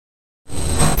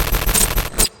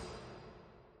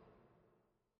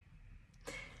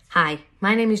Hi,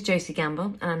 my name is Josie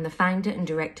Gamble and I'm the founder and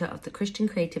director of the Christian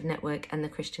Creative Network and the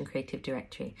Christian Creative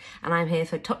Directory. And I'm here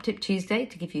for Top Tip Tuesday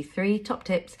to give you 3 top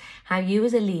tips how you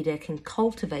as a leader can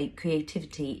cultivate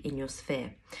creativity in your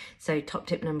sphere. So top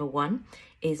tip number 1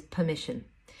 is permission.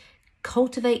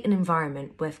 Cultivate an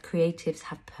environment where creatives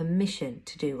have permission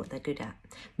to do what they're good at.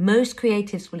 Most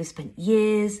creatives will have spent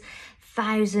years,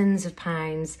 thousands of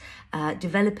pounds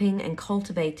developing and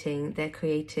cultivating their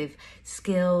creative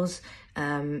skills,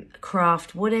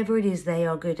 craft, whatever it is they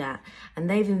are good at, and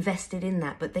they've invested in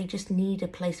that, but they just need a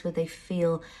place where they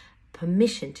feel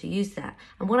permission to use that.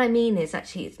 And what I mean is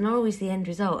actually it's not always the end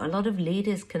result. A lot of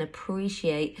leaders can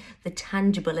appreciate the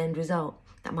tangible end result.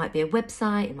 That might be a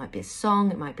website, it might be a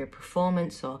song, it might be a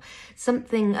performance or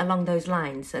something along those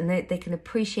lines, and they can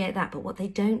appreciate that. But what they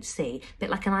don't see, a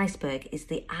bit like an iceberg, is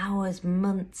the hours,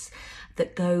 months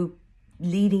that go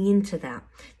leading into that.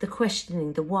 The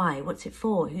questioning, the why, what's it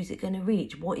for, who's it going to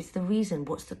reach, what is the reason,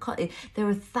 what's the there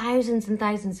are thousands and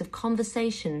thousands of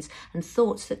conversations and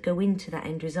thoughts that go into that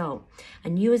end result.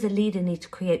 And you as a leader need to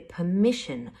create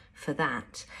permission for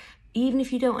that. Even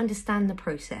if you don't understand the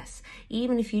process,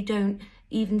 even if you don't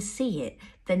even see it,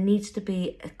 there needs to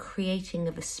be a creating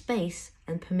of a space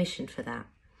and permission for that.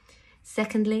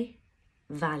 Secondly,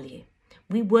 value.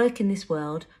 We work in this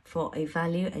world for a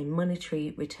value, a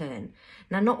monetary return.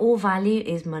 Now, not all value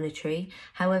is monetary.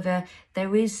 However,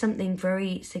 there is something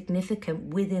very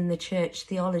significant within the church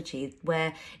theology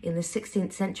where in the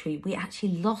 16th century, we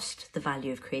actually lost the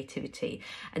value of creativity.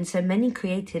 And so many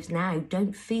creatives now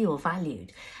don't feel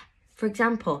valued. For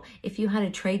example, if you had a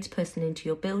tradesperson into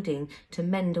your building to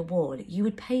mend a wall, you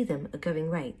would pay them a going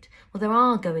rate. Well, there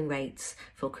are going rates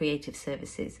for creative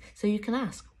services, so you can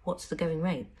ask, what's the going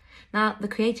rate? Now, the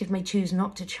creative may choose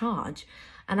not to charge,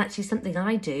 and actually something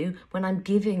I do when I'm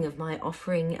giving of my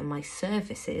offering and my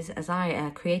services, as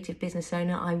a creative business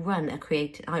owner,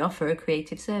 I offer a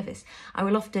creative service. I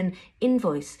will often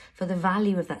invoice for the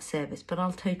value of that service, but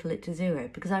I'll total it to 0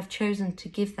 because I've chosen to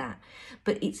give that.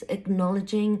 But it's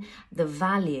acknowledging the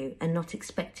value and not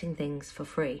expecting things for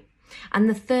free. And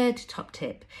the third top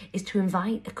tip is to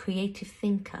invite a creative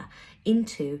thinker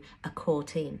into a core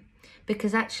team.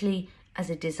 Because actually, as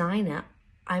a designer,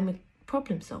 I'm a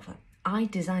problem solver. I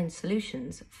design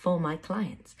solutions for my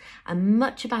clients. And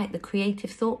much about the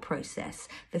creative thought process,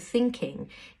 the thinking,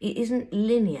 it isn't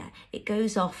linear. It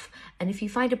goes off, and if you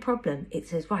find a problem, it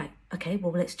says, right, okay,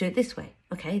 well, let's do it this way.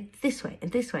 Okay, this way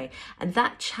and this way. And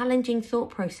that challenging thought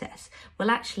process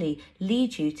will actually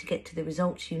lead you to get to the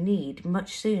results you need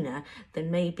much sooner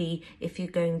than maybe if you're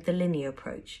going the linear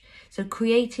approach. So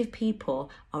creative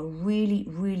people are really,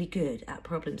 really good at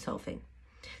problem solving.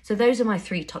 So those are my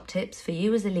 3 top tips for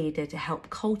you as a leader to help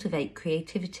cultivate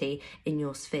creativity in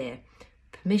your sphere.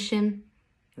 Permission,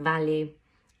 value,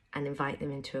 and invite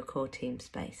them into a core team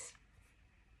space.